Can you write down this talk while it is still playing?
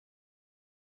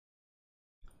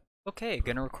Okay,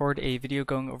 gonna record a video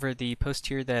going over the post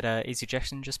here that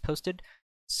AZJackson just posted.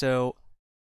 So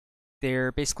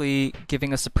they're basically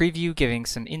giving us a preview, giving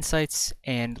some insights,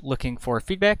 and looking for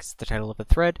feedback. It's the title of the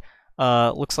thread.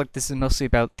 Looks like this is mostly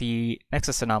about the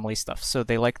Nexus Anomaly stuff. So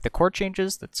they like the core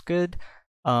changes, that's good.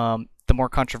 The more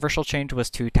controversial change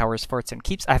was to towers, forts, and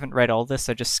keeps. I haven't read all this,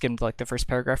 I just skimmed like the first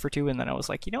paragraph or two, and then I was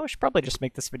like, I should probably just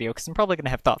make this video because I'm probably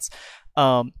gonna have thoughts.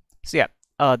 So yeah,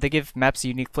 they give maps a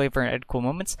unique flavor and add cool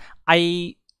moments.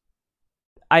 I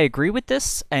agree with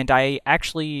this, and I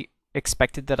actually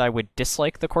expected that I would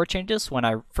dislike the core changes when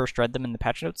I first read them in the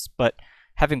patch notes, but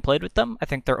having played with them, I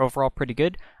think they're overall pretty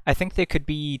good. I think they could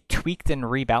be tweaked and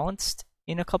rebalanced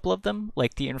in a couple of them,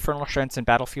 like the Infernal Shrines and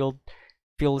Battlefield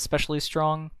feel especially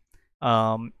strong.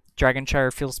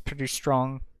 Dragonshire feels pretty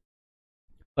strong,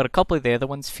 but a couple of the other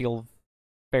ones feel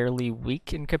fairly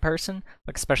weak in comparison,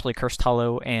 like especially Cursed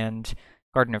Hollow and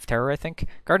Garden of Terror, I think.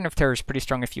 Garden of Terror is pretty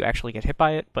strong if you actually get hit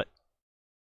by it, but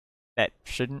that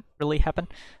shouldn't really happen.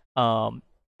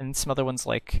 And some other ones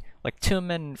like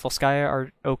Tomb and Volskaya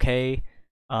are okay.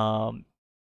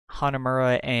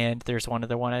 Hanamura and there's one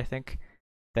other one I think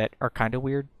that are kind of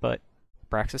weird, but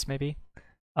Braxis maybe.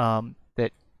 That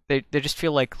they just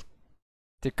feel like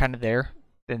they're kind of there,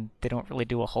 and they don't really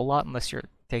do a whole lot unless you're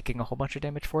taking a whole bunch of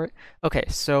damage for it. Okay,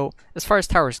 so as far as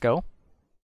towers go,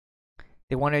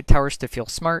 they wanted towers to feel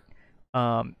smart.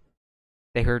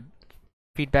 They heard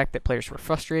feedback that players were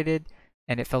frustrated,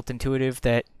 and it felt intuitive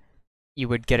that you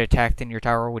would get attacked and your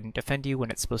tower wouldn't defend you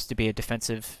when it's supposed to be a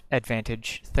defensive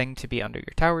advantage thing to be under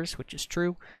your towers, which is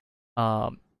true.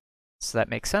 So that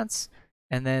makes sense.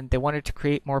 And then they wanted to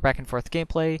create more back and forth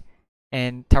gameplay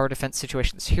and tower defense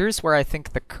situations. Here's where I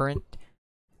think the current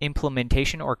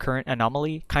implementation or current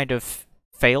anomaly kind of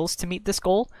fails to meet this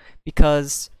goal,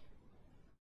 because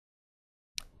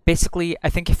basically I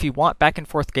think if you want back and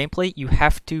forth gameplay, you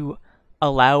have to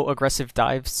allow aggressive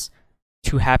dives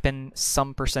to happen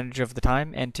some percentage of the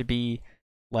time and to be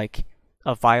like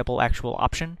a viable actual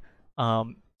option,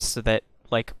 so that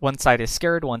like one side is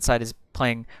scared, one side is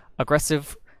playing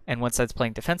aggressive, and one side's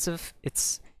playing defensive.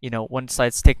 It's, one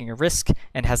side's taking a risk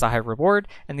and has a high reward,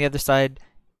 and the other side,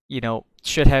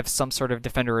 should have some sort of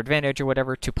defender advantage or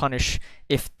whatever to punish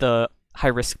if the high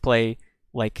risk play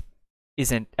like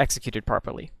isn't executed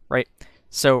properly, right?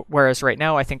 So whereas right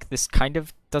now I think this kind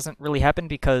of doesn't really happen,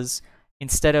 because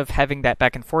instead of having that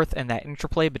back and forth and that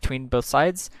interplay between both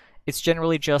sides, it's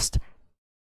generally just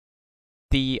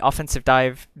the offensive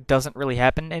dive doesn't really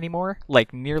happen anymore,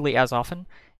 like nearly as often,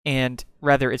 and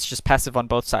rather it's just passive on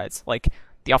both sides. Like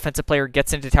the offensive player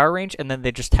gets into tower range and then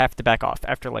they just have to back off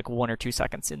after like 1 or 2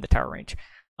 seconds in the tower range.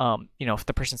 If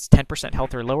the person's 10%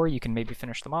 health or lower, you can maybe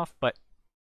finish them off, but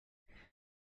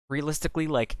realistically,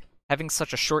 like having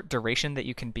such a short duration that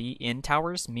you can be in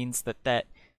towers means that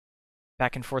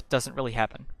back and forth doesn't really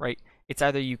happen, right? It's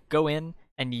either you go in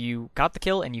and you got the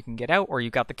kill and you can get out, or you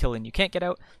got the kill and you can't get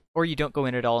out, or you don't go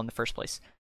in at all in the first place.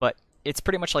 But it's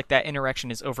pretty much like that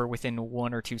interaction is over within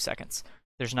 1 or 2 seconds.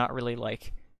 There's not really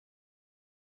like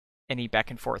any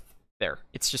back and forth there.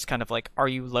 It's just kind of like, are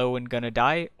you low and gonna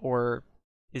die, or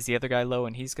is the other guy low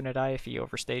and he's gonna die if he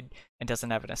overstayed and doesn't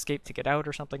have an escape to get out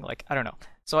or something? Like, I don't know.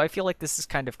 So I feel like this is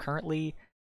kind of currently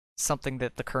something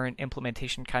that the current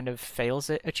implementation kind of fails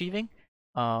at achieving.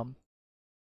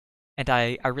 And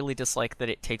I really dislike that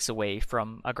it takes away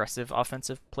from aggressive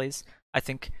offensive plays. I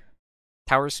think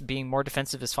towers being more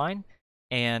defensive is fine,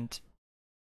 and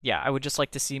yeah, I would just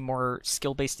like to see more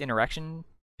skill-based interaction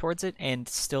towards it and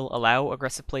still allow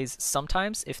aggressive plays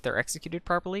sometimes if they're executed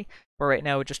properly. But right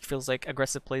now it just feels like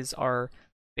aggressive plays are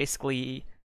basically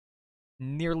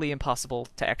nearly impossible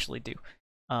to actually do,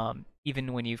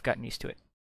 even when you've gotten used to it.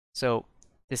 So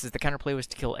this is the counterplay, was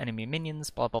to kill enemy minions,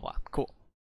 blah blah blah. Cool.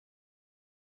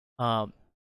 And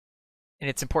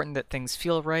it's important that things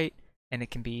feel right, and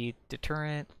it can be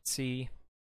deterrent. Let's see.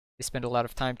 They spend a lot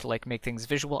of time to like make things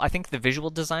visual. I think the visual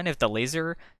design of the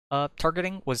laser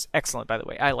targeting was excellent, by the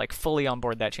way. I like fully on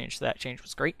board that change. That change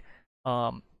was great.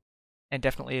 And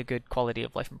definitely a good quality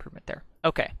of life improvement there.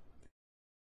 Okay.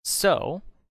 So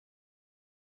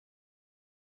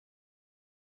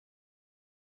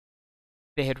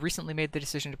they had recently made the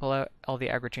decision to pull out all the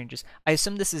aggro changes. I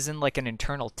assume this is in like an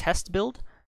internal test build.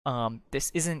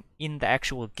 This isn't in the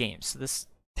actual game, so this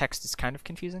text is kind of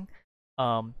confusing.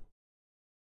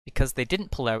 Because they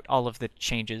didn't pull out all of the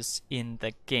changes in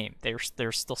the game. There's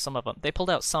still some of them. They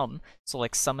pulled out some, so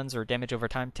like summons or damage over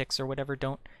time ticks or whatever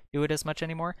don't do it as much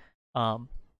anymore. And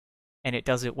it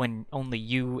does it when only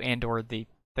you and or the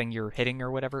thing you're hitting or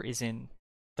whatever is in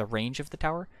the range of the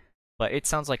tower. But it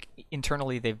sounds like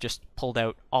internally they've just pulled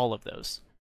out all of those.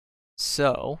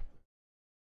 So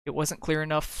it wasn't clear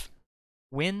enough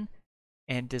when,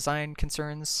 and design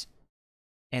concerns,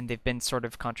 and they've been sort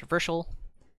of controversial,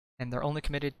 and they're only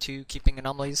committed to keeping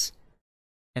anomalies.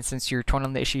 And since you're torn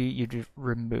on the issue, you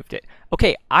removed it.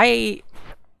 Okay, I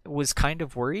was kind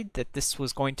of worried that this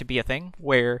was going to be a thing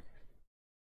where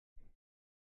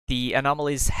the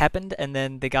anomalies happened and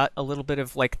then they got a little bit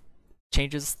of like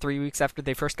changes 3 weeks after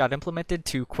they first got implemented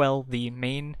to quell the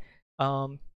main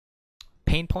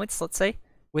pain points, let's say,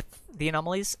 with the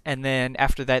anomalies, and then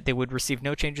after that they would receive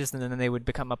no changes and then they would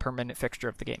become a permanent fixture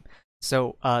of the game.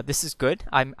 So this is good.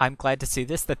 I'm glad to see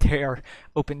this, that they are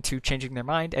open to changing their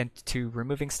mind and to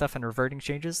removing stuff and reverting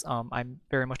changes. I'm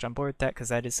very much on board with that because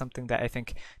that is something that I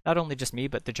think not only just me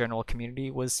but the general community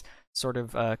was sort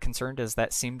of concerned, as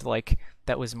that seemed like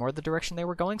that was more the direction they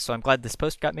were going. So I'm glad this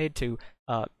post got made to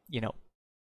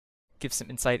give some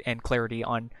insight and clarity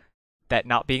on that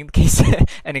not being the case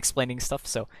and explaining stuff.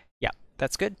 So yeah,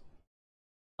 that's good.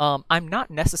 I'm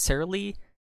not necessarily...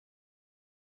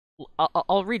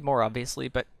 I'll read more, obviously,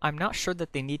 but I'm not sure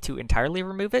that they need to entirely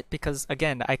remove it because,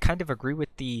 again, I kind of agree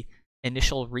with the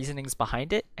initial reasonings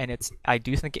behind it, and I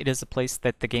do think it is a place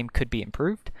that the game could be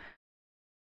improved.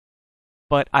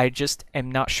 But I just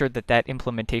am not sure that that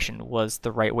implementation was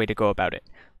the right way to go about it,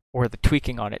 or the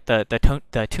tweaking on it,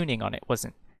 the tuning on it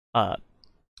wasn't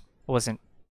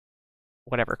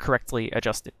whatever correctly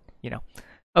adjusted,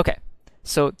 Okay,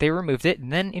 so they removed it,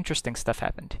 and then interesting stuff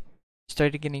happened.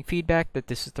 Started getting feedback that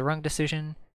this is the wrong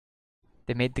decision.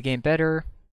 They made the game better.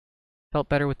 Felt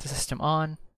better with the system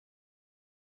on.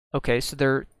 Okay, so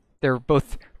they're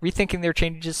both rethinking their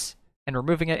changes and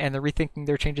removing it, and they're rethinking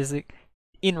their changes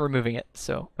in removing it.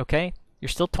 So, okay, you're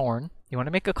still torn. You want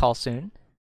to make a call soon.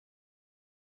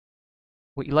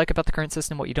 What you like about the current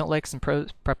system, what you don't like, some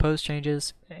proposed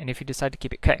changes, and if you decide to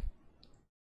keep it. Okay.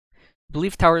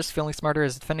 Believe towers feeling smarter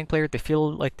as a defending player. They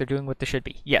feel like they're doing what they should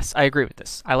be. Yes, I agree with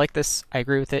this. I like this. I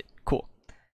agree with it. Cool.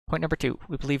 Point number 2.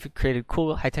 We believe we created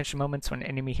cool high tension moments when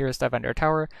enemy heroes dive under a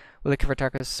tower. We look for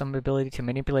attackers some ability to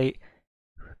manipulate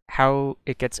how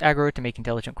it gets aggro to make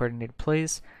intelligent coordinated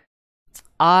plays.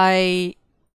 I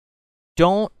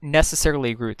don't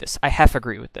necessarily agree with this. I half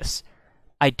agree with this.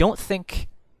 I don't think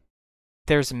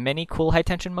there's many cool high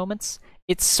tension moments.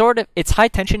 It's high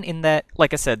tension in that,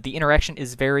 like I said, the interaction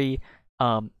is very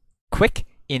quick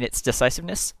in its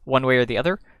decisiveness, one way or the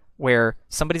other, where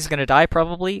somebody's going to die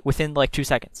probably within like 2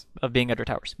 seconds of being under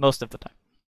towers, most of the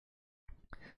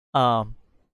time.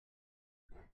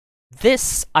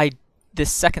 This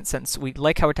second sentence, we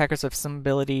like how attackers have some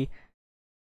ability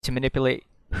to manipulate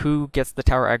who gets the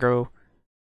tower aggro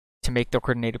to make their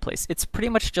coordinated plays. It's pretty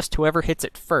much just whoever hits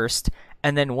it first,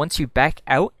 and then once you back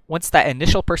out, once that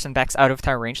initial person backs out of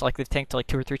tower range, like they've tanked like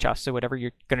 2 or 3 shots or whatever,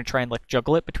 you're going to try and like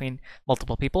juggle it between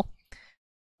multiple people.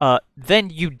 Then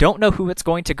you don't know who it's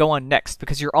going to go on next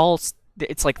because you're all,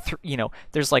 it's like,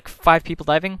 there's like 5 people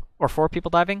diving or 4 people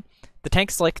diving. The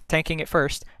tank's like tanking it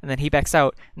first, and then he backs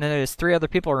out, and then there's 3 other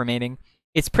people remaining.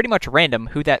 It's pretty much random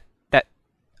who that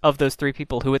of those 3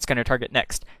 people who it's going to target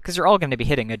next, because you're all going to be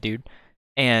hitting a dude.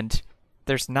 And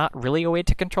there's not really a way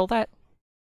to control that.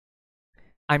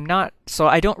 So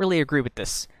I don't really agree with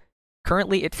this.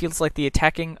 Currently, it feels like the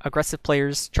attacking, aggressive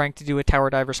players trying to do a tower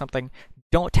dive or something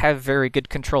don't have very good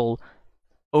control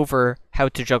over how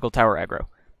to juggle tower aggro.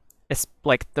 It's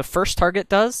like the first target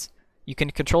does. You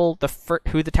can control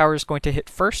who the tower is going to hit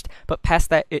first, but past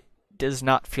that, it does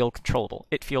not feel controllable.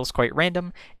 It feels quite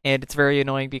random, and it's very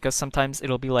annoying because sometimes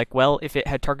it'll be like, well, if it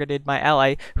had targeted my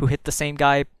ally who hit the same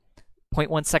guy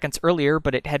 0.1 seconds earlier,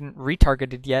 but it hadn't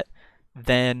retargeted yet,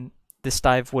 then this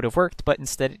dive would have worked, but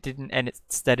instead it didn't, and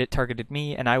instead it targeted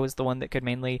me, and I was the one that could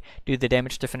mainly do the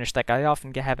damage to finish that guy off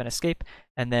and have an escape,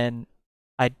 and then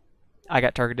I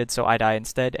got targeted, so I die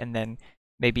instead, and then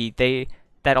maybe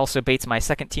that also baits my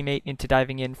second teammate into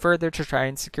diving in further to try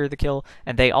and secure the kill,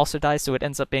 and they also die, so it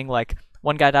ends up being like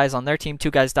 1 guy dies on their team, 2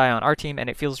 guys die on our team, and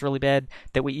it feels really bad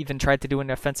that we even tried to do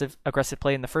an offensive, aggressive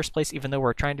play in the first place, even though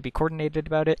we're trying to be coordinated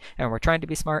about it, and we're trying to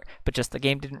be smart, but just the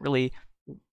game didn't really,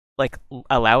 like,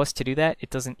 allow us to do that. It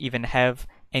doesn't even have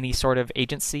any sort of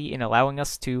agency in allowing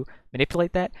us to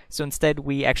manipulate that, so instead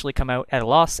we actually come out at a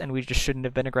loss, and we just shouldn't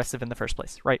have been aggressive in the first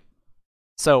place, right?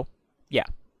 So, yeah.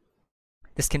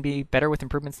 This can be better with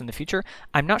improvements in the future.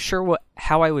 I'm not sure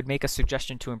how I would make a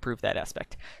suggestion to improve that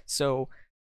aspect. So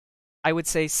I would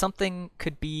say something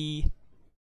could be,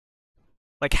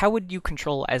 like, how would you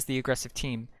control as the aggressive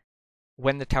team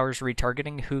when the tower's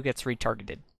retargeting who gets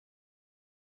retargeted?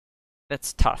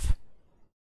 That's tough.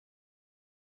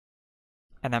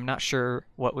 And I'm not sure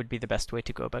what would be the best way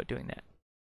to go about doing that.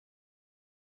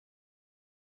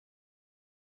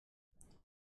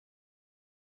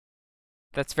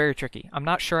 That's very tricky. I'm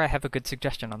not sure I have a good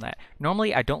suggestion on that.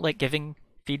 Normally, I don't like giving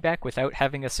feedback without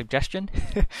having a suggestion,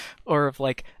 or of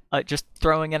like just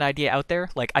throwing an idea out there.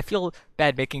 Like I feel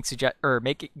bad making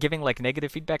giving like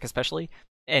negative feedback, especially,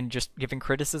 and just giving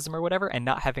criticism or whatever, and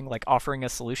not having like offering a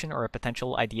solution or a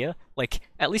potential idea. Like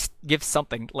at least give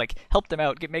something. Like help them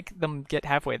out, make them get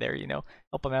halfway there.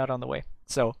 Help them out on the way.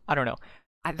 So I don't know.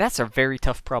 That's a very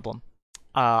tough problem.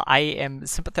 I am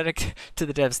sympathetic to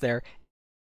the devs there.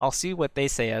 I'll see what they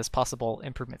say as possible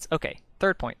improvements. Okay,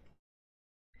 third point.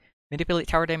 Manipulate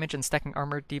tower damage and stacking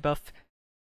armor debuff.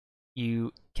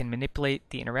 You can manipulate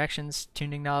the interactions,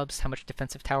 tuning knobs, how much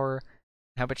defensive tower,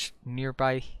 how much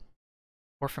nearby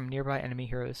or from nearby enemy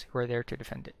heroes who are there to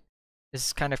defend it. This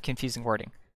is kind of confusing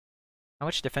wording. How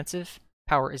much defensive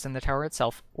power is in the tower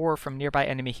itself, or from nearby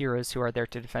enemy heroes who are there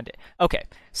to defend it. Okay,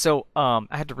 so I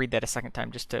had to read that a second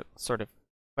time just to sort of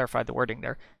clarify the wording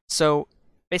there. So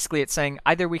basically it's saying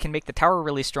either we can make the tower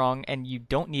really strong and you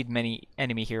don't need many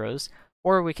enemy heroes,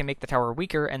 or we can make the tower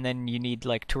weaker and then you need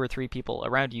like 2 or 3 people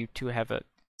around you to have a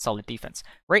solid defense.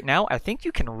 Right now, I think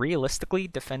you can realistically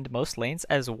defend most lanes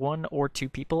as 1 or 2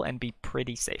 people and be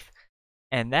pretty safe.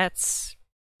 And that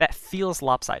feels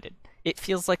lopsided. It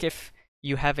feels like if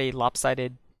you have a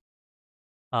lopsided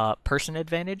person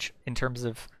advantage in terms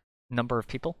of number of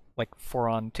people, like 4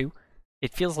 on 2,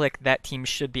 it feels like that team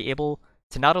should be able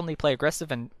to not only play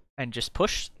aggressive and just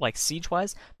push, like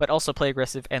siege-wise, but also play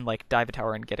aggressive and like dive a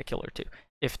tower and get a kill or 2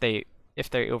 if they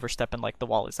overstep and like the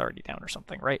wall is already down or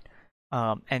something, right?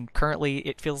 And currently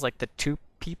it feels like the 2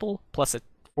 people plus a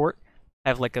fort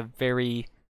have like a very,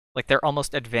 like they're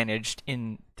almost advantaged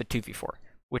in the 2v4,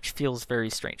 which feels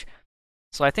very strange.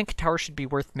 So I think tower should be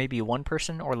worth maybe 1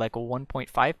 person or like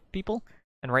 1.5 people,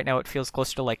 and right now it feels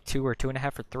closer to like 2 or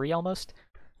 2.5 or 3 almost.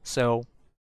 So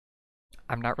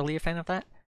I'm not really a fan of that.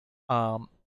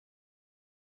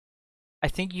 I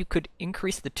think you could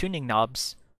increase the tuning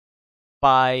knobs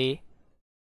by,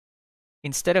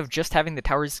 instead of just having the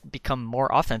towers become more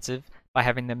offensive, by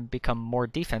having them become more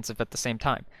defensive at the same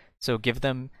time. So give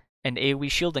them an AoE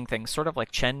shielding thing, sort of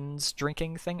like Chen's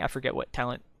drinking thing. I forget what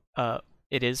talent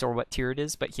it is or what tier it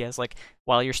is, but he has like,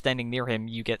 while you're standing near him,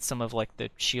 you get some of like the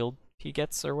shield he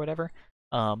gets or whatever.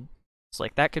 So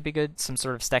like that could be good. Some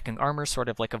sort of stacking armor, sort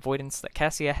of like avoidance that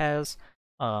Cassia has.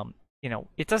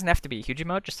 It doesn't have to be a huge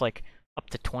amount, just like up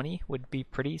to 20 would be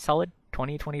pretty solid.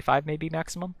 20, 25 maybe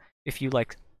maximum. If you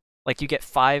like you get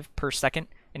 5 per second,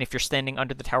 and if you're standing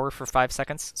under the tower for 5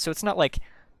 seconds. So it's not like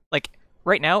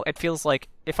right now it feels like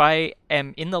if I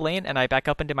am in the lane and I back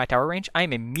up into my tower range, I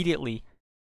am immediately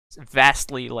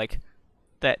vastly like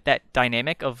that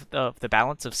dynamic of the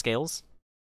balance of scales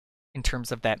in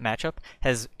terms of that matchup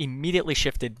has immediately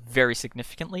shifted very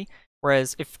significantly.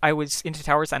 Whereas if I was into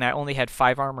towers and I only had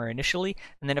 5 armor initially,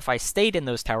 and then if I stayed in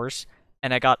those towers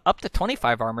and I got up to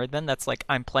 25 armor, then that's like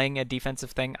I'm playing a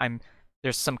defensive thing.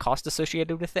 There's some cost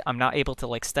associated with it. I'm not able to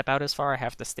like step out as far. I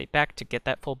have to stay back to get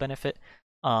that full benefit.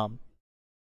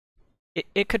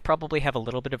 It could probably have a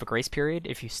little bit of a grace period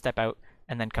if you step out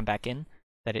and then come back in,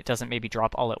 that it doesn't maybe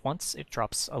drop all at once. It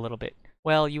drops a little bit.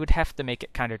 Well, you would have to make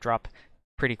it kind of drop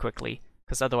pretty quickly,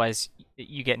 because otherwise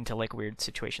you get into like weird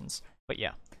situations. But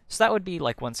yeah, so that would be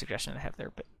like one suggestion I have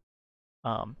there. But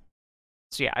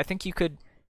so yeah, I think you could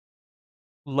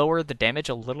lower the damage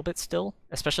a little bit still,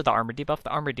 especially the armor debuff. The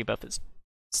armor debuff is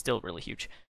still really huge.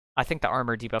 I think the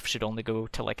armor debuff should only go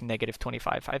to like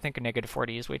 -25. I think a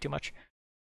 -40 is way too much.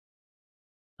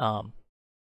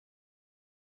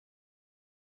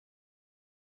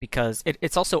 Because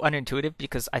it's also unintuitive,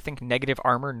 because I think negative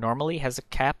armor normally has a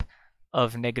cap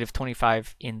of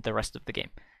 -25 in the rest of the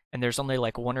game. And there's only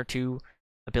like 1 or 2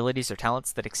 abilities or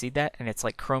talents that exceed that, and it's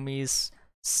like Chromie's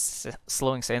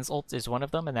Slowing Sands ult is one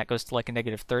of them, and that goes to like a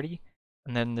 -30.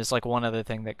 And then there's like one other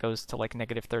thing that goes to like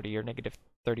 -30 or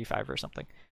 -35 or something.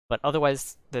 But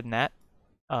otherwise than that,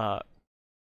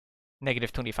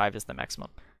 -25 is the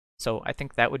maximum. So I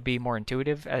think that would be more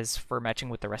intuitive as for matching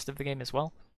with the rest of the game as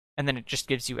well. And then it just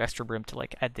gives you extra room to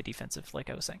like add the defensive, like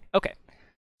I was saying. Okay,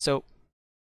 so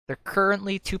they're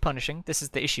currently too punishing. This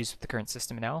is the issues with the current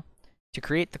system now. To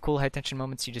create the cool high tension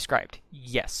moments you described.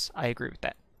 Yes, I agree with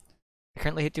that. They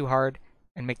currently hit too hard,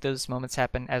 and make those moments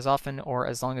happen as often or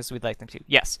as long as we'd like them to.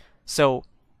 Yes. So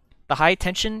the high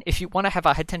tension, if you want to have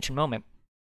a high tension moment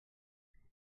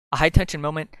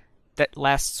that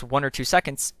lasts 1 or 2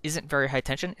 seconds isn't very high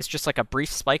tension. It's just like a brief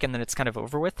spike and then it's kind of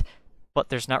over with. But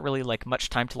there's not really like much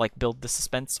time to like build the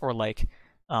suspense or like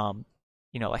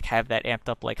like have that amped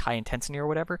up like high intensity or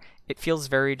whatever. It feels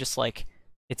very just like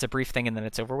it's a brief thing and then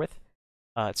it's over with.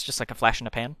 It's just like a flash in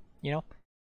a pan,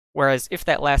 Whereas if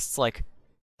that lasts like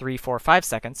 3, 4, 5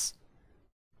 seconds,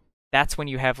 that's when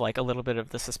you have like a little bit of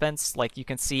the suspense. Like you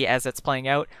can see as it's playing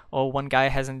out, oh, one guy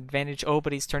has an advantage, oh,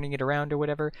 but he's turning it around or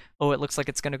whatever. Oh, it looks like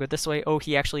it's going to go this way. Oh,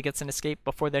 he actually gets an escape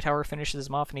before the tower finishes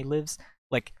him off and he lives.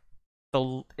 Like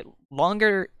the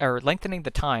longer or lengthening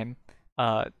the time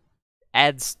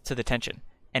adds to the tension,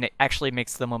 and it actually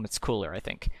makes the moments cooler, I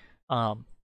think.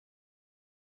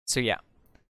 So yeah,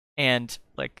 and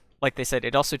like they said,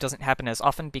 it also doesn't happen as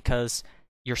often because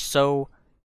you're so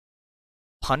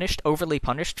overly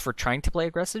punished for trying to play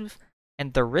aggressive,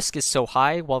 and the risk is so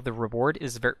high while the reward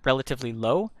is relatively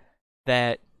low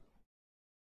that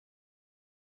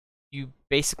you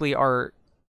basically are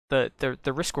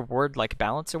the risk reward like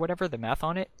balance or whatever, the math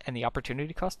on it and the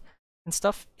opportunity cost and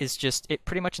stuff is just, it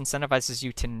pretty much incentivizes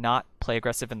you to not play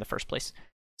aggressive in the first place.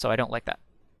 So I don't like that.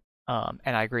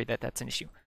 And I agree that that's an issue.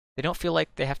 They don't feel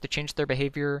like they have to change their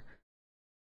behavior,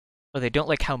 or they don't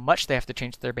like how much they have to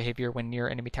change their behavior when near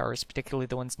enemy towers, particularly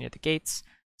the ones near the gates.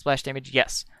 Splash damage,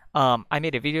 yes. I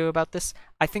made a video about this.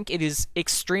 I think it is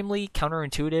extremely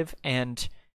counterintuitive and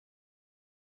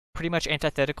pretty much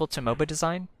antithetical to MOBA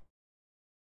design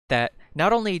that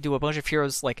not only do a bunch of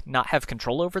heroes like not have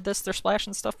control over their splash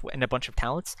and stuff and a bunch of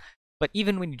talents, but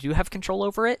even when you do have control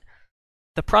over it,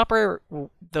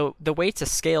 the way to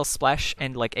scale splash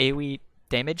and like AoE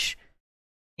damage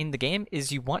in the game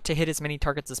is you want to hit as many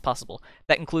targets as possible.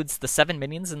 That includes the 7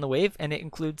 minions in the wave, and it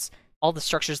includes all the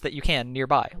structures that you can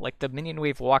nearby. Like the minion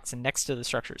wave walks in next to the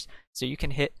structures, so you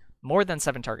can hit more than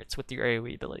 7 targets with your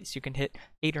AoE abilities. You can hit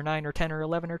 8 or 9 or 10 or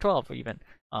 11 or 12 even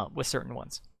with certain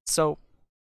ones. So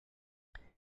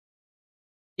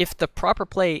if the proper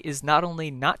play is not only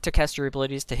not to cast your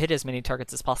abilities to hit as many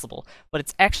targets as possible, but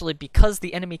it's actually because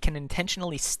the enemy can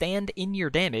intentionally stand in your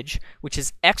damage, which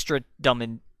is extra dumb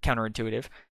and counterintuitive,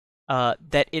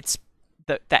 that it's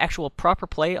the actual proper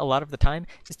play a lot of the time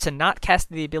is to not cast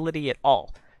the ability at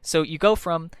all. So you go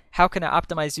from, how can I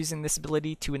optimize using this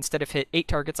ability, to instead of hit 8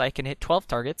 targets, I can hit 12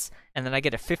 targets, and then I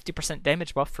get a 50%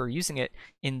 damage buff for using it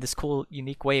in this cool,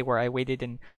 unique way where I waited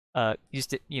and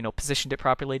used it, positioned it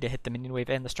properly to hit the minion wave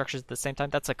and the structures at the same time.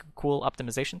 That's like a cool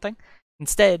optimization thing.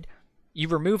 Instead, you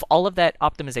remove all of that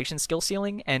optimization skill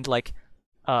ceiling and like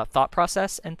thought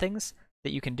process and things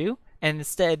that you can do, and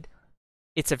instead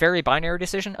it's a very binary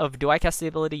decision of, do I cast the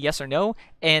ability, yes or no?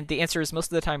 And the answer is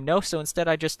most of the time no, so instead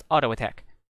I just auto attack.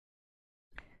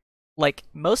 Like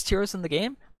most heroes in the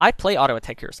game, I play auto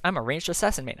attack heroes. I'm a ranged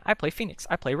assassin main. I play Phoenix.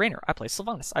 I play Raynor. I play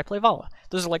Sylvanas. I play Vala.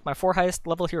 Those are like my 4 highest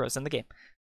level heroes in the game.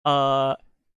 I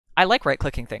like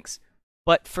right-clicking things,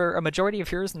 but for a majority of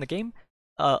heroes in the game,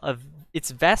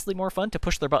 it's vastly more fun to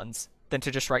push their buttons than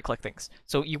to just right-click things.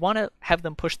 So you want to have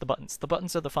them push the buttons. The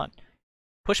buttons are the fun.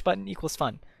 Push button equals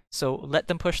fun. So let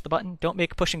them push the button. Don't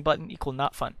make pushing button equal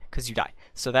not fun, because you die.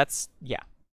 So that's, yeah,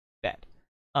 bad.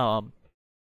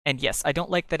 And yes, I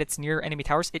don't like that it's near enemy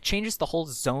towers. It changes the whole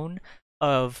zone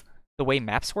of the way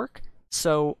maps work.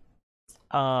 So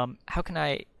how can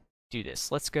I do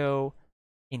this? Let's go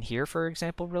in here, for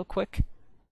example, real quick.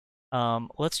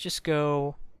 Let's just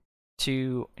go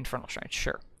to Infernal Shrine,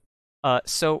 sure.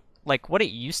 So, like, what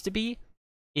it used to be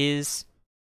is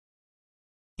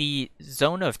the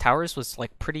zone of towers was,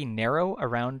 like, pretty narrow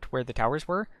around where the towers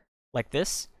were, like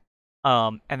this.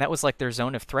 And that was, like, their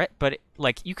zone of threat, but,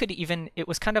 like, you could even, it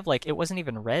was kind of like, it wasn't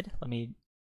even red. Let me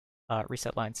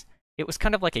reset lines. It was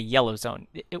kind of like a yellow zone.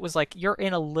 It was like, you're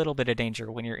in a little bit of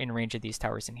danger when you're in range of these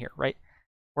towers in here, right?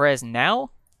 Whereas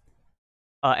now,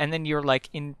 and then you're like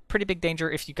in pretty big danger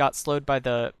if you got slowed by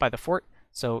the fort.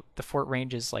 So the fort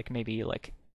range is like maybe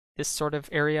like this sort of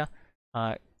area.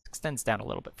 Extends down a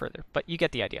little bit further, but you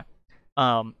get the idea.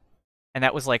 And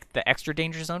that was like the extra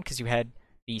danger zone because you had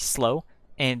the slow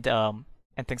and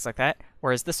things like that.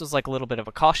 Whereas this was like a little bit of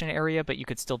a caution area, but you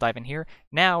could still dive in here.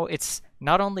 Now it's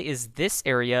not only is this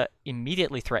area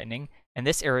immediately threatening, and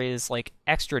this area is like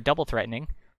extra double threatening,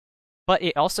 but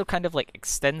it also kind of like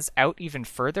extends out even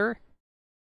further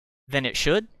than it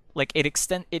should. Like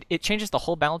it changes the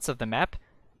whole balance of the map,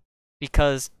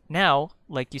 because now,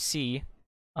 like you see,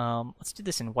 let's do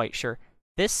this in white, sure.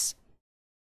 This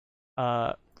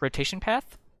rotation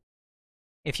path,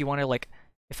 if you want to, like,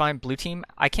 if I'm blue team,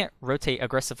 I can't rotate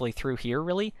aggressively through here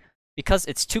really because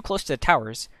it's too close to the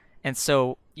towers. And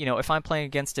so, if I'm playing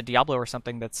against a Diablo or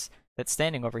something that's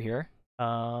standing over here,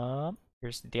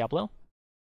 here's the Diablo.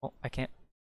 Oh, I can't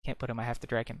put him. I have to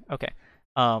drag him. Okay.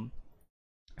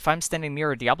 If I'm standing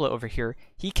near a Diablo over here,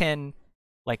 he can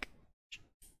like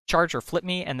charge or flip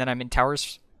me, and then I'm in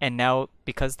towers. And now,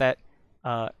 because that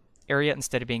area,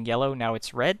 instead of being yellow, now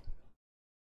it's red,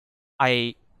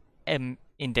 I am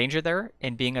in danger there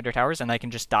and being under towers, and I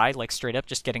can just die like straight up,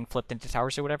 just getting flipped into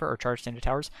towers or whatever, or charged into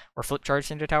towers, or flip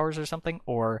charged into towers or something,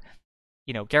 or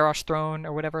Garrosh thrown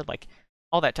or whatever, like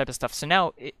all that type of stuff. So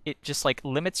now it just like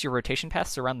limits your rotation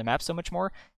paths around the map so much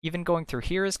more. Even going through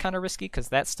here is kind of risky because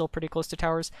that's still pretty close to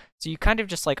towers. So you kind of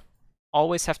just like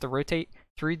always have to rotate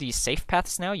through these safe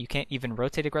paths now. You can't even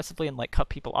rotate aggressively and like cut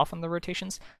people off on the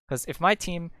rotations, because if my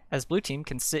team as blue team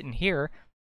can sit in here,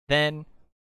 then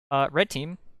red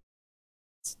team,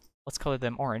 let's color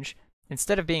them orange,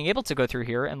 instead of being able to go through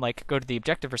here and like go to the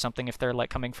objective or something if they're like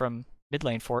coming from mid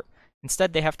lane fort,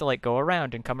 instead they have to like go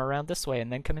around and come around this way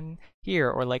and then come in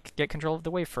here, or like get control of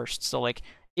the wave first. So like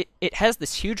it has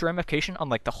this huge ramification on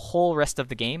like the whole rest of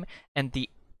the game and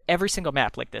every single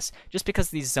map like this, just because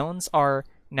these zones are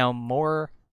now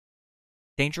more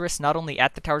dangerous not only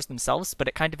at the towers themselves, but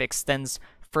it kind of extends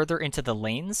further into the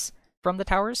lanes from the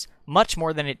towers much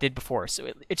more than it did before.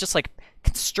 So it just like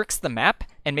constricts the map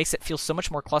and makes it feel so much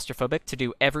more claustrophobic to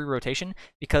do every rotation,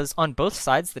 because on both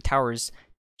sides the towers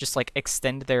just like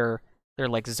extend their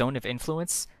like zone of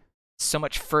influence so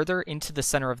much further into the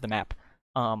center of the map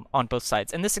on both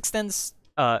sides. And this extends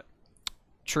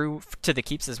true to the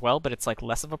keeps as well, but it's like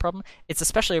less of a problem. It's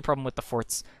especially a problem with the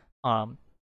forts,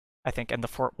 I think, and the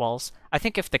fort walls. I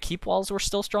think if the keep walls were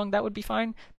still strong, that would be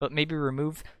fine, but maybe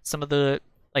remove some of the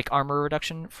like armor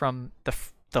reduction from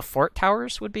the fort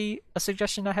towers would be a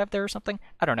suggestion I have there or something.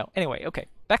 I don't know. Anyway, okay,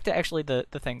 back to actually the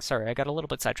thing. Sorry, I got a little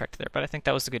bit sidetracked there, but I think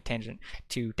that was a good tangent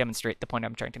to demonstrate the point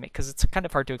I'm trying to make, because it's kind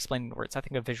of hard to explain in words. I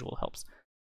think a visual helps.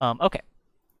 Okay.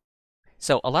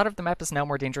 So a lot of the map is now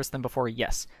more dangerous than before,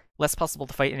 yes. Less possible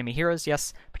to fight enemy heroes,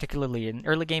 yes. Particularly in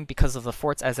early game because of the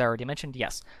forts, as I already mentioned,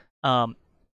 yes. Exacerbates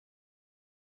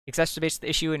the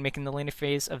issue in making the laning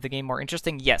phase of the game more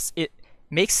interesting, yes. It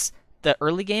makes the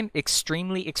early game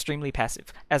extremely, extremely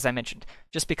passive, as I mentioned.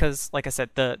 Just because, like I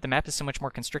said, the map is so much more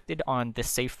constricted on the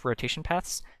safe rotation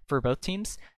paths for both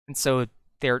teams, and so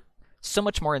they're so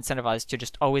much more incentivized to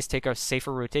just always take a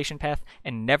safer rotation path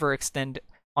and never extend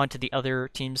onto the other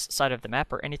team's side of the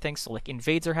map or anything. So like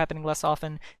invades are happening less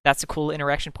often. That's a cool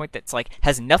interaction point that's like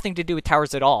has nothing to do with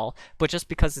towers at all, but just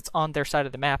because it's on their side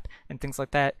of the map and things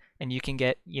like that, and you can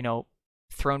get,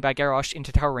 thrown by Garrosh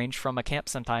into tower range from a camp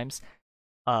sometimes.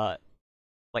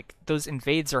 Like those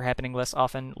invades are happening less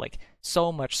often. Like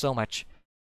so much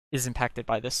is impacted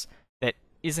by this that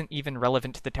isn't even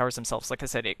relevant to the towers themselves. Like I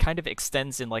said, it kind of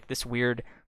extends in like this weird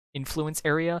influence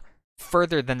area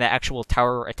further than the actual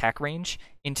tower attack range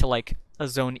into like a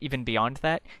zone even beyond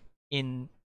that.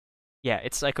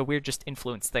 It's like a weird just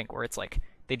influence thing where it's like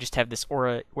they just have this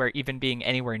aura where even being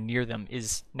anywhere near them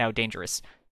is now dangerous,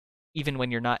 even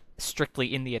when you're not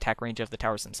strictly in the attack range of the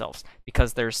towers themselves,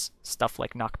 because there's stuff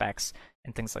like knockbacks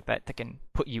and things like that that can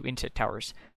put you into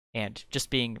towers, and just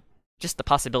the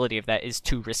possibility of that is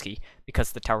too risky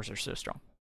because the towers are so strong.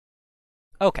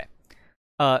 Okay.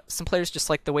 Some players just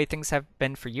like the way things have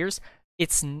been for years.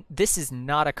 This is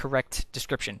not a correct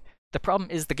description. The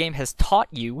problem is the game has taught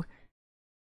you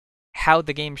how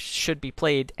the game should be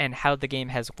played and how the game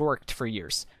has worked for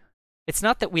years. It's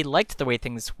not that we liked the way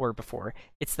things were before,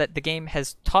 it's that the game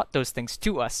has taught those things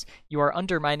to us. You are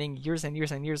undermining years and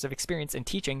years and years of experience and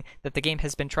teaching that the game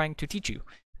has been trying to teach you.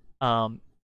 And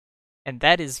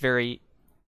that is very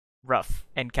rough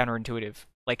and counterintuitive.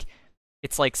 Like,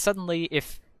 it's like suddenly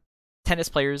if tennis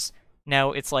players,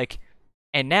 now it's like,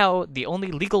 and now the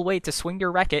only legal way to swing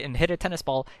your racket and hit a tennis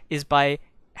ball is by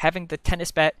having the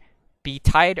tennis bat be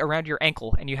tied around your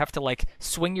ankle, and you have to like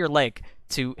swing your leg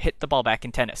to hit the ball back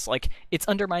in tennis. Like, it's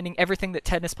undermining everything that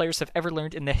tennis players have ever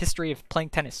learned in the history of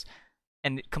playing tennis,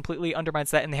 and it completely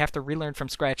undermines that, and they have to relearn from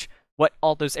scratch what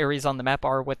all those areas on the map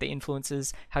are, what the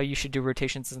influences, how you should do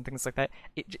rotations and things like that.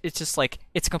 It's just like,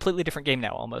 it's a completely different game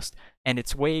now almost, and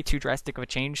it's way too drastic of a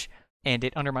change, and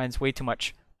it undermines way too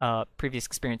much previous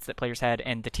experience that players had,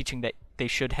 and the teaching that they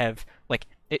should have. Like,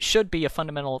 it should be a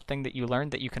fundamental thing that you learn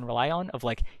that you can rely on, of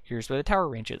like, here's where the tower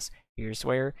range is, here's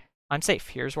where I'm safe,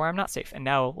 here's where I'm not safe. And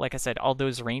now, like I said, all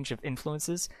those range of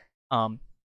influences and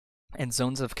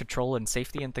zones of control and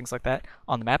safety and things like that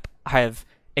on the map have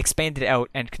expanded out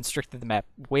and constricted the map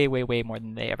way, way, way more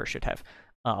than they ever should have.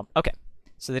 Okay,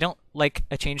 so they don't like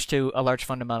a change to a large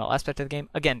fundamental aspect of the game.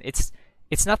 Again, it's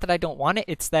not that I don't want it,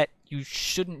 it's that you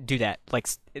shouldn't do that. Like,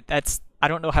 I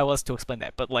don't know how else to explain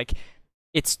that, but like,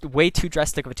 it's way too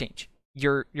drastic of a change.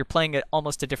 You're playing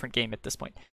almost a different game at this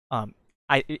point.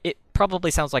 It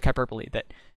probably sounds like hyperbole,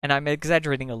 and I'm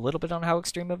exaggerating a little bit on how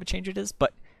extreme of a change it is,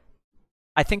 but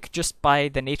I think just by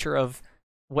the nature of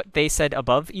what they said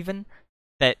above, even,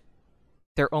 that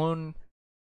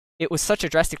it was such a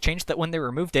drastic change that when they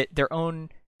removed it, their own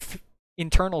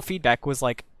internal feedback was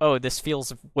like, oh, this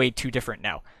feels way too different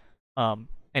now, and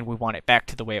we want it back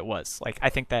to the way it was. Like, I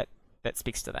think that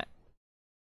speaks to that.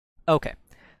 Okay.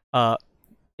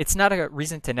 It's not a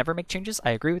reason to never make changes.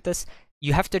 I agree with this.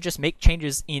 You have to just make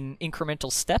changes in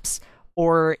incremental steps,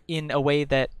 or in a way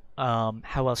that,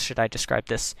 how else should I describe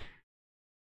this?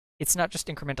 It's not just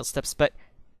incremental steps, but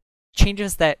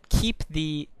changes that keep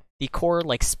the core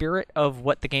like spirit of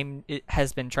what the game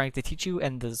has been trying to teach you,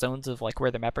 and the zones of like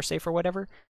where the map are safe or whatever.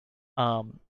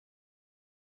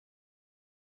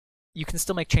 You can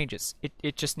still make changes.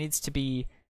 It just needs to be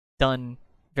done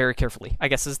very carefully, I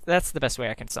guess that's the best way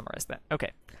I can summarize that.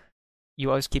 Okay. You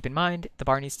always keep in mind the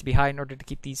bar needs to be high in order to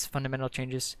keep these fundamental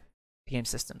changes to game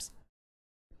systems.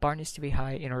 The bar needs to be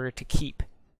high in order to keep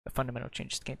the fundamental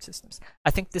changes to game systems.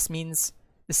 I think this means,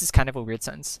 this is kind of a weird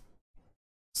sentence.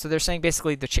 So they're saying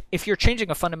basically if you're changing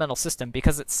a fundamental system,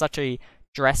 because it's such a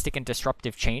drastic and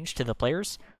disruptive change to the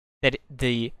players, that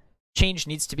the change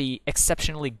needs to be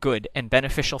exceptionally good and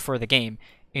beneficial for the game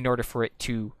in order for it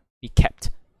to be kept,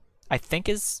 I think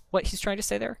is what he's trying to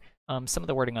say there. Some of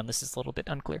the wording on this is a little bit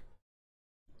unclear.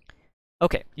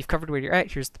 Okay, you've covered where you're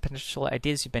at. Here's the potential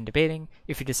ideas you've been debating.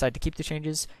 If you decide to keep the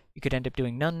changes, you could end up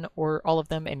doing none or all of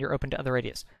them, and you're open to other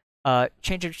ideas.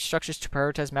 Change your structures to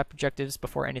prioritize map objectives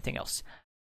before anything else.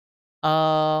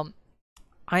 I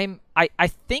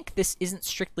think this isn't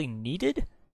strictly needed.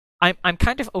 I'm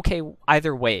kind of okay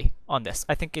either way on this.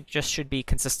 I think it just should be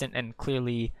consistent and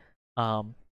clearly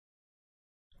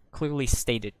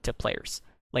stated to players.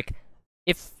 Like,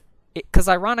 because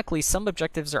ironically, some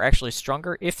objectives are actually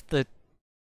stronger if the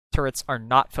turrets are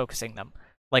not focusing them.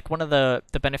 Like, one of the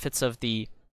benefits of the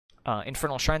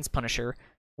Infernal Shrines Punisher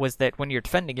was that when you're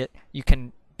defending it, you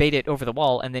can bait it over the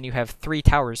wall, and then you have 3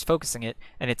 towers focusing it,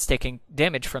 and it's taking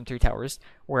damage from 3 towers,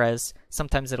 whereas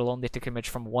sometimes it'll only take damage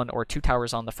from 1 or 2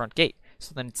 towers on the front gate.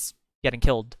 So then it's getting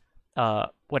killed,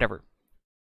 whatever,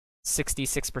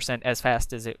 66% as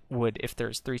fast as it would if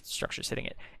there's 3 structures hitting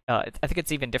it. I think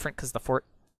it's even different because the fort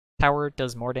tower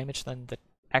does more damage than the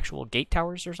actual gate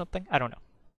towers or something. I don't know.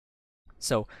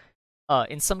 So,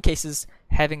 in some cases,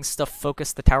 having stuff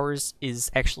focus the towers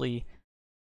is actually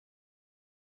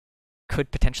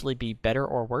could potentially be better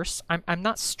or worse. I'm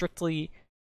not strictly...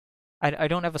 I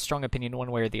don't have a strong opinion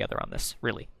one way or the other on this,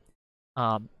 really.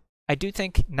 I do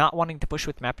think not wanting to push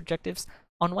with map objectives,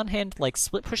 on one hand, like,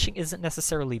 split pushing isn't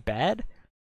necessarily bad.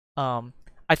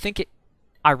 I think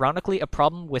ironically, a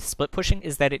problem with split pushing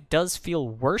is that it does feel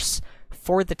worse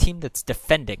for the team that's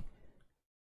defending.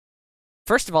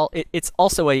 First of all, it's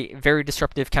also a very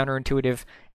disruptive, counterintuitive,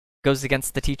 goes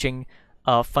against the teaching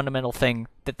fundamental thing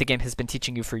that the game has been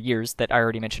teaching you for years that I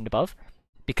already mentioned above.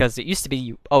 Because it used to be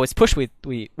you always push with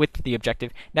the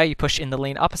objective, now you push in the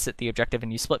lane opposite the objective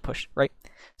and you split push, right?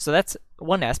 So that's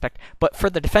one aspect. But for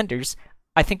the defenders,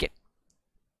 I think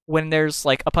when there's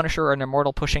like a Punisher or an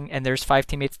Immortal pushing and there's 5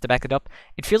 teammates to back it up,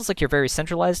 it feels like you're very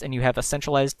centralized, and you have a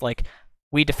centralized, like,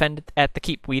 we defend at the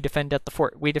keep, we defend at the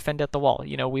fort, we defend at the wall.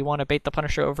 You know, we want to bait the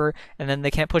Punisher over, and then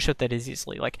they can't push with it as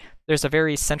easily. Like, there's a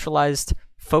very centralized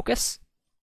focus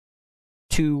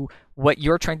to what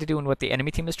you're trying to do and what the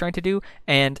enemy team is trying to do,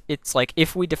 and it's like,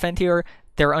 if we defend here,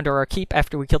 they're under our keep.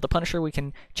 After we kill the Punisher, we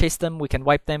can chase them, we can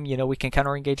wipe them, you know, we can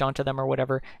counter-engage onto them or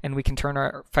whatever, and we can turn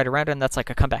our fight around, and that's like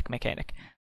a comeback mechanic.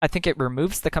 I think it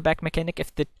removes the comeback mechanic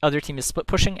if the other team is split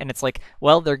pushing, and it's like,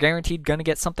 well, they're guaranteed gonna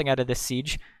get something out of this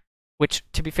siege, which,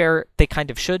 to be fair, they kind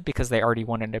of should, because they already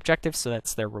won an objective, so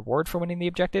that's their reward for winning the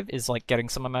objective, is like getting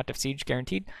some amount of siege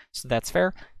guaranteed, so that's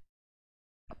fair.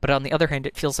 But on the other hand,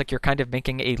 it feels like you're kind of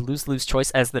making a lose-lose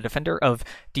choice as the defender of,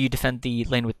 do you defend the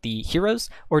lane with the heroes,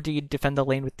 or do you defend the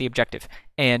lane with the objective?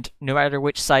 And no matter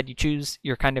which side you choose,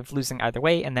 you're kind of losing either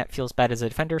way, and that feels bad as a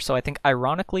defender. So I think,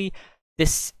 ironically,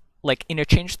 this, like, in a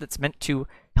change that's meant to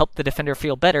help the defender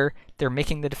feel better, they're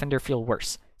making the defender feel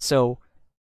worse. So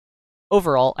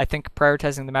overall, I think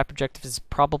prioritizing the map objective is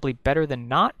probably better than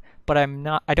not, but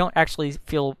I don't actually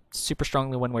feel super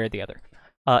strongly one way or the other.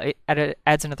 It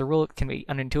adds another rule. It can be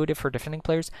unintuitive for defending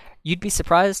players. You'd be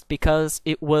surprised, because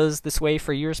it was this way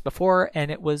for years before,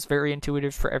 and it was very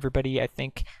intuitive for everybody, I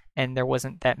think, and there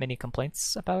wasn't that many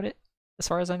complaints about it, as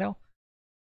far as I know.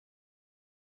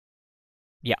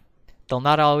 Yeah. They'll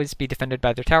not always be defended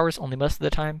by their towers, only most of the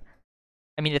time.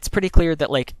 I mean, it's pretty clear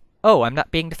that, like, oh, I'm not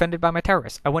being defended by my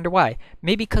towers. I wonder why.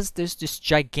 Maybe because there's this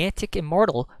gigantic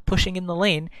Immortal pushing in the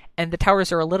lane, and the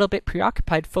towers are a little bit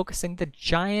preoccupied focusing the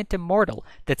giant Immortal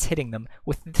that's hitting them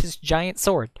with this giant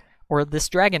sword, or this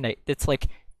Dragon Knight that's, like,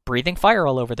 breathing fire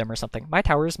all over them or something. My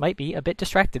towers might be a bit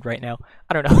distracted right now.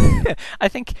 I don't know. I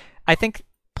think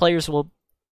players will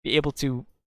be able to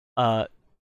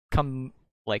come,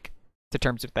 like, to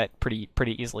terms with that pretty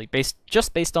easily,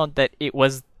 based on that it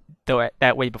was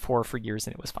that way before for years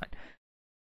and it was fine.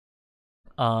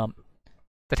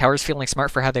 The towers feeling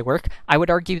smart for how they work. I would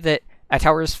argue that a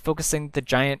tower is focusing the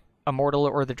giant immortal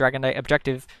or the Dragon Knight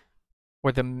objective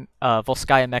or the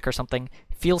Volskaya mech or something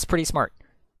feels pretty smart.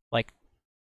 Like,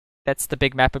 that's the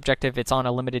big map objective. It's on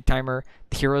a limited timer.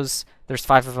 The heroes, there's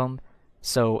 5 of them,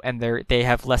 so and they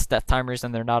have less death timers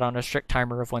and they're not on a strict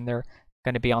timer of when they're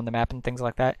going to be on the map and things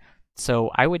like that.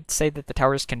 So I would say that the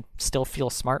towers can still feel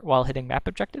smart while hitting map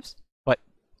objectives, but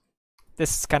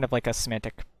this is kind of like a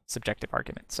semantic, subjective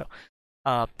argument. So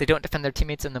they don't defend their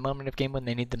teammates in the moment of game when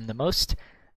they need them the most.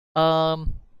 The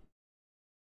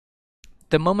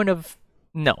moment of...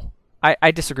 No,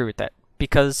 I disagree with that,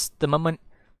 because the moment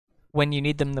when you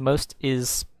need them the most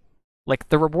is, like,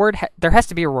 the reward... there has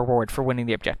to be a reward for winning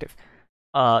the objective.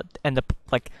 And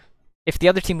if the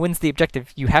other team wins the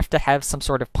objective, you have to have some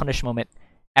sort of punish moment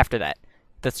after that.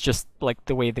 That's just, like,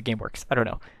 the way the game works. I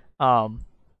don't know.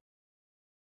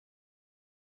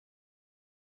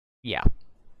 Yeah.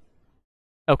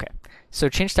 Okay. So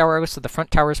change tower so the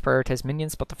front towers prioritize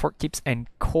minions, but the fort keeps and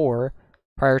core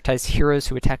prioritize heroes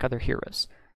who attack other heroes.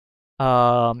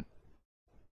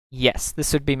 Yes,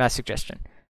 this would be my suggestion.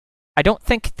 I don't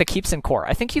think the keeps and core.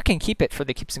 I think you can keep it for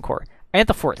the keeps and core. And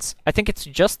the forts. I think it's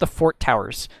just the fort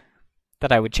towers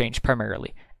that I would change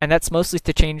primarily. And that's mostly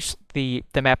to change the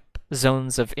map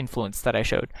zones of influence that I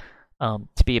showed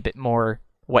to be a bit more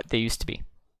what they used to be.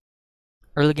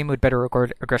 Early game would better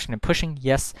record aggression and pushing,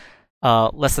 yes.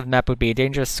 Less of the map would be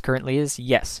dangerous, currently is,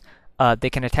 yes. They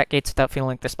can attack gates without feeling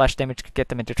like the splash damage could get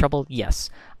them into trouble, yes.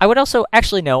 I would also,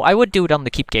 actually no, I would do it on the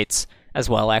keep gates as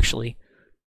well, actually.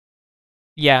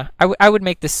 Yeah, I would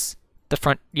make this the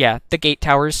front, yeah, the gate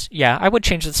towers, yeah, I would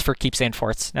change this for keeps and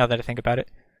forts, now that I think about it.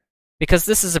 Because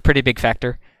this is a pretty big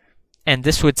factor, and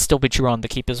this would still be true on the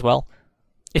keep as well.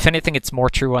 If anything, it's more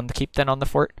true on the keep than on the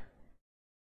fort.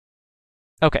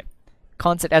 Okay.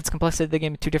 Cons, it adds complexity to the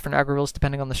game with 2 different aggro rules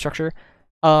depending on the structure.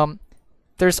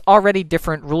 There's already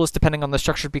different rules depending on the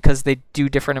structure because they do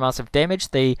different amounts of damage.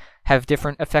 They have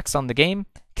different effects on the game.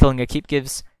 Killing a keep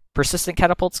gives persistent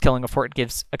catapults. Killing a fort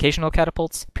gives occasional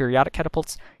catapults, periodic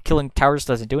catapults. Killing towers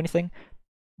doesn't do anything.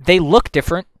 They look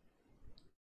different.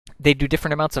 They do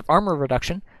different amounts of armor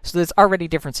reduction. So there's already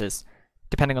differences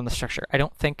depending on the structure. I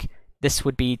don't think this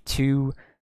would be too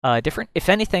different. If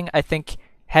anything, I think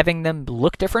having them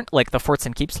look different, like the forts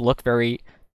and keeps look very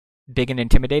big and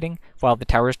intimidating, while the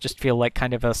towers just feel like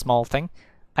kind of a small thing.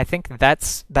 I think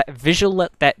that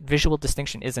visual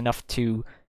distinction is enough to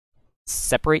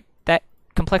separate that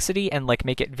complexity and like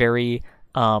make it very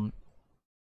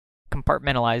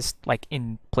compartmentalized, like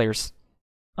in players'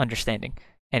 understanding,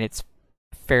 and it's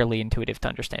fairly intuitive to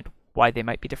understand why they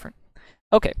might be different.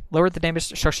 Okay, lower the damage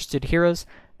structures to the heroes.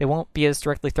 They won't be as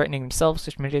directly threatening themselves,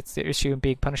 which mitigates the issue of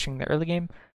being punishing the early game.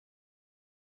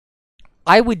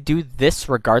 I would do this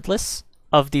regardless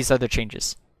of these other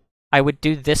changes. I would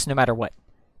do this no matter what.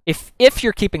 If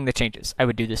you're keeping the changes, I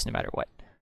would do this no matter what.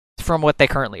 From what they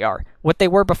currently are. What they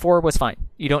were before was fine.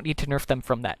 You don't need to nerf them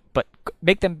from that. But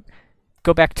make them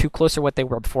go back to closer what they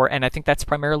were before, and I think that's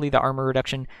primarily the armor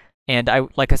reduction. And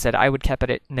like I said, I would cap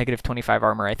it at -25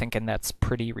 armor, I think, and that's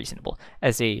pretty reasonable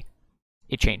as a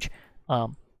change.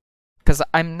 Because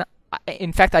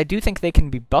in fact, I do think they can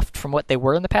be buffed from what they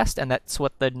were in the past, and that's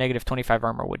what the -25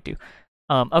 armor would do.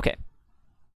 Okay.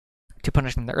 To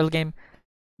punish them in the early game.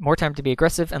 More time to be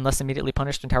aggressive and less immediately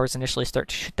punished when towers initially start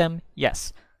to shoot them.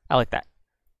 Yes, I like that.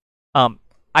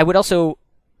 I would also...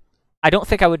 I don't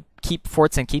think I would keep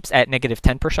forts and keeps at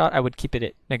 -10 per shot. I would keep it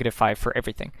at -5 for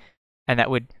everything. And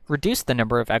that would reduce the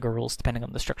number of aggro rules depending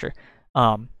on the structure.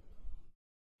 And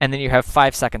then you have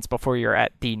 5 seconds before you're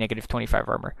at the -25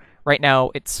 armor. Right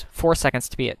now, it's 4 seconds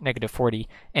to be at -40,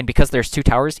 and because there's 2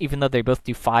 towers, even though they both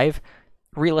do 5,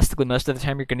 realistically, most of the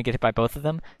time you're going to get hit by both of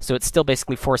them, so it's still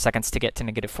basically 4 seconds to get to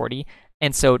 -40.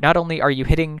 And so not only are you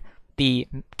hitting the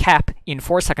cap in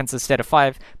 4 seconds instead of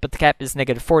 5, but the cap is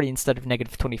 -40 instead of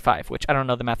 -25, which I don't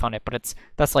know the math on it, but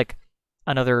that's like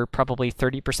another probably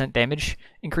 30% damage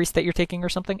increase that you're taking or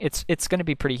something. It's going to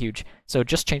be pretty huge. So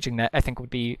just changing that, I think, would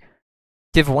be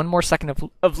give 1 more second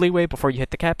of leeway before you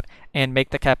hit the cap, and make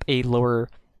the cap a lower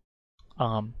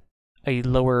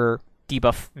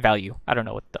debuff value. I don't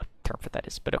know what the term for that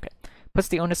is, but okay. Puts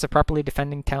the onus of properly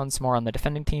defending towns more on the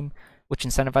defending team, which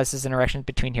incentivizes interactions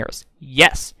between heroes.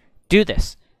 Yes! Do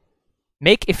this!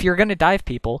 If you're going to dive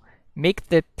people, make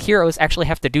the heroes actually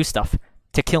have to do stuff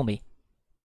to kill me.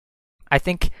 I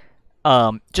think,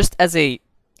 just as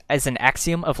an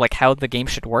axiom of like how the game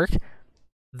should work,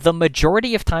 the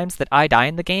majority of times that I die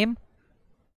in the game,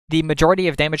 the majority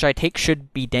of damage I take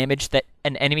should be damage that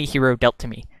an enemy hero dealt to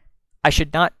me. I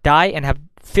should not die and have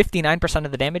 59%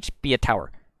 of the damage be a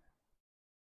tower.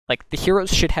 Like, the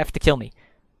heroes should have to kill me.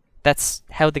 That's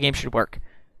how the game should work.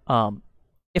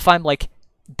 If I'm, like,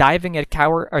 diving a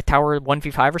tower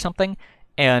 1v5 or something,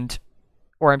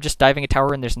 or I'm just diving a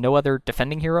tower and there's no other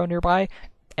defending hero nearby,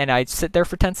 and I sit there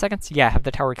for 10 seconds, yeah, have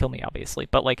the tower kill me, obviously.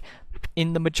 But, like,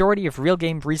 in the majority of real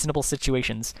game reasonable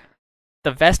situations,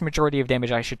 the vast majority of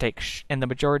damage I should take, and the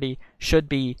majority should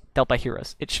be dealt by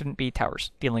heroes. It shouldn't be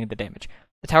towers dealing the damage.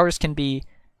 The towers can be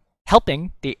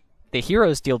helping the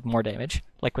heroes deal more damage,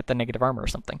 like with the negative armor or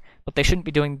something, but they shouldn't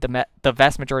be doing the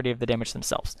vast majority of the damage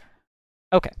themselves.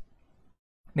 Okay.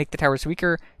 Make the towers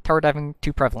weaker. Tower diving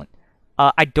too prevalent.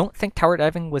 I don't think tower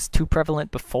diving was too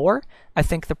prevalent before. I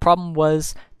think the problem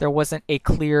was there wasn't a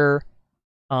clear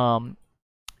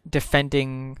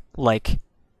defending, like...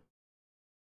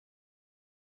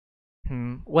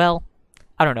 well,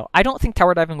 I don't know. I don't think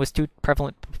tower diving was too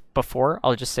prevalent before,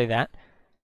 I'll just say that.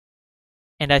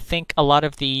 And I think a lot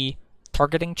of the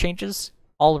targeting changes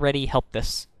already help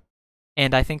this.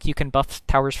 And I think you can buff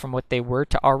towers from what they were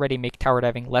to already make tower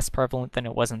diving less prevalent than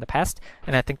it was in the past.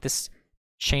 And I think this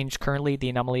change currently, the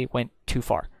anomaly, went too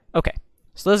far. Okay,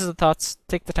 so those are the thoughts.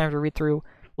 Take the time to read through,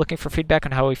 looking for feedback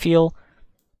on how we feel,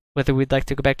 whether we'd like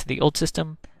to go back to the old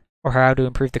system, or how to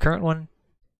improve the current one.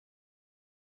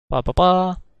 Blah, blah,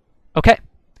 blah. Okay,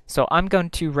 so I'm going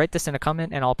to write this in a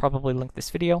comment, and I'll probably link this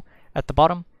video at the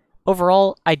bottom.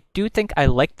 Overall, I do think I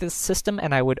like this system,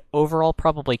 and I would overall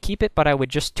probably keep it, but I would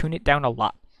just tune it down a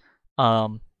lot.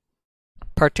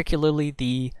 Particularly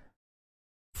the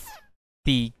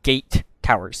gate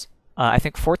towers. I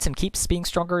think forts and keeps being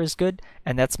stronger is good,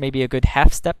 and that's maybe a good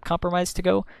half-step compromise to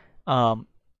go.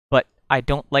 But I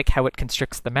don't like how it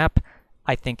constricts the map.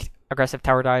 I think aggressive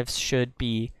tower dives should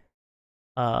be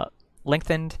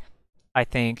lengthened. I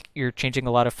think you're changing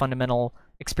a lot of fundamental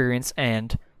experience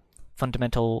and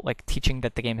fundamental like teaching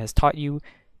that the game has taught you,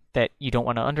 that you don't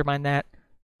want to undermine that.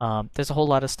 There's a whole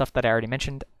lot of stuff that I already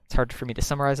mentioned. It's hard for me to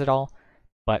summarize it all,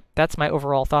 but that's my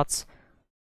overall thoughts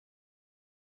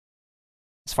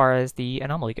as far as the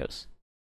anomaly goes.